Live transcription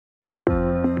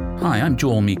Hi, I'm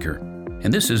Joel Meeker,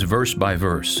 and this is Verse by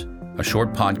Verse, a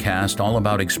short podcast all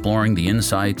about exploring the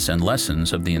insights and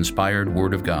lessons of the inspired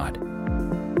Word of God.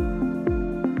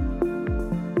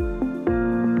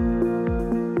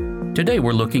 Today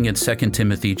we're looking at 2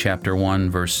 Timothy chapter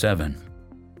 1, verse 7.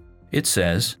 It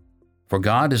says, "For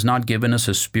God has not given us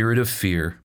a spirit of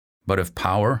fear, but of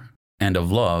power and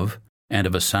of love and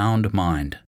of a sound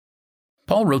mind."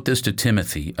 Paul wrote this to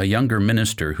Timothy, a younger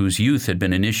minister whose youth had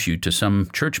been an issue to some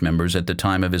church members at the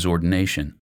time of his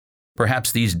ordination.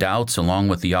 Perhaps these doubts, along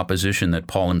with the opposition that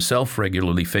Paul himself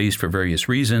regularly faced for various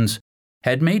reasons,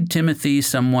 had made Timothy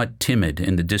somewhat timid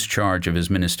in the discharge of his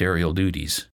ministerial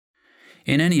duties.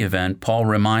 In any event, Paul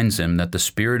reminds him that the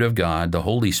Spirit of God, the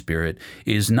Holy Spirit,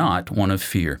 is not one of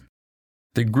fear.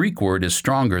 The Greek word is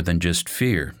stronger than just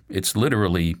fear. It's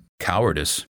literally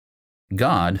cowardice.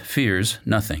 God fears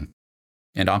nothing,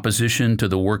 and opposition to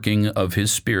the working of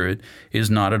His Spirit is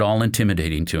not at all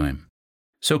intimidating to Him.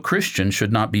 So Christians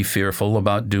should not be fearful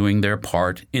about doing their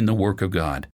part in the work of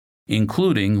God,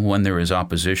 including when there is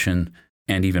opposition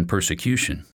and even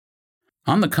persecution.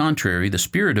 On the contrary, the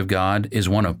Spirit of God is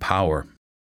one of power.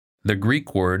 The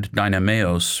Greek word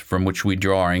dynameos, from which we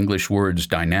draw our English words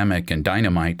dynamic and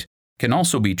dynamite, can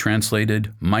also be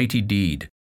translated mighty deed,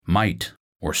 might,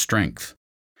 or strength.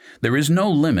 There is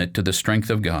no limit to the strength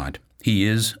of God. He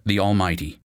is the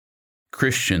Almighty.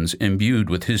 Christians imbued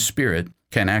with His Spirit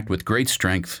can act with great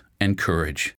strength and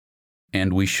courage,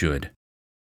 and we should.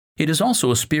 It is also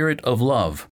a spirit of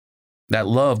love. That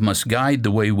love must guide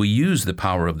the way we use the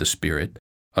power of the Spirit,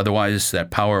 otherwise that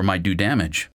power might do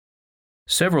damage.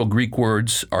 Several Greek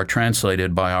words are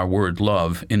translated by our word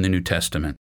love in the New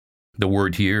Testament. The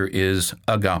word here is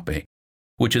agape,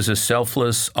 which is a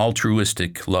selfless,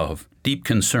 altruistic love, deep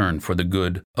concern for the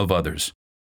good of others,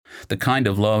 the kind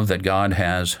of love that God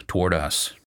has toward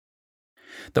us.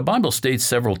 The Bible states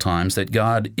several times that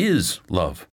God is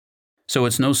love, so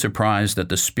it's no surprise that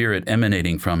the Spirit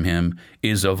emanating from Him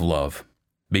is of love,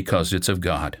 because it's of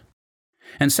God.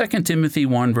 And 2 Timothy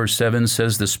 1 verse 7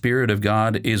 says the Spirit of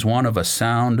God is one of a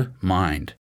sound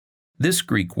mind. This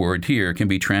Greek word here can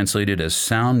be translated as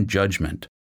sound judgment,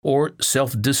 or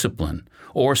self-discipline,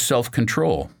 or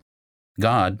self-control.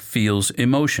 God feels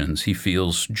emotions. He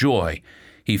feels joy.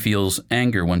 He feels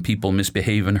anger when people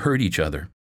misbehave and hurt each other.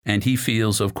 And He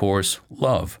feels, of course,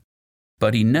 love.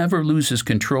 But He never loses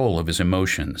control of His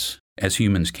emotions, as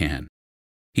humans can.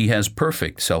 He has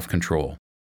perfect self-control.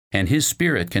 And His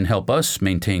Spirit can help us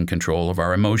maintain control of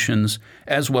our emotions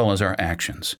as well as our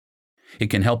actions.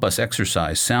 It can help us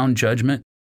exercise sound judgment,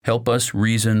 help us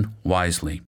reason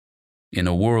wisely. In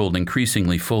a world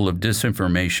increasingly full of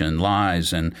disinformation,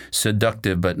 lies, and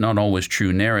seductive but not always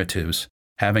true narratives,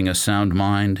 having a sound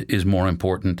mind is more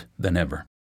important than ever.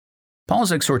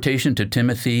 Paul's exhortation to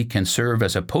Timothy can serve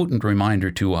as a potent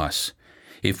reminder to us.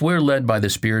 If we're led by the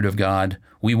Spirit of God,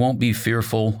 we won't be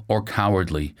fearful or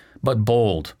cowardly, but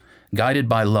bold, guided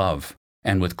by love,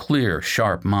 and with clear,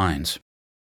 sharp minds.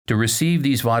 To receive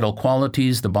these vital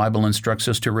qualities, the Bible instructs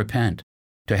us to repent,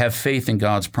 to have faith in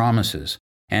God's promises,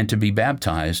 and to be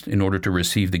baptized in order to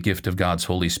receive the gift of God's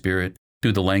Holy Spirit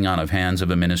through the laying on of hands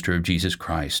of a minister of Jesus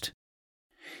Christ.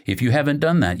 If you haven't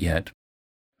done that yet,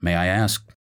 may I ask,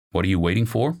 what are you waiting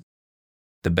for?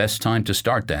 The best time to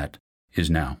start that is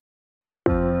now.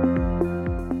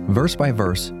 Verse by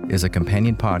Verse is a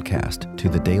companion podcast to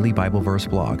the Daily Bible Verse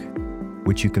blog,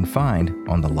 which you can find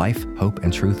on the Life, Hope,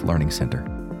 and Truth Learning Center.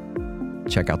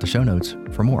 Check out the show notes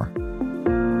for more.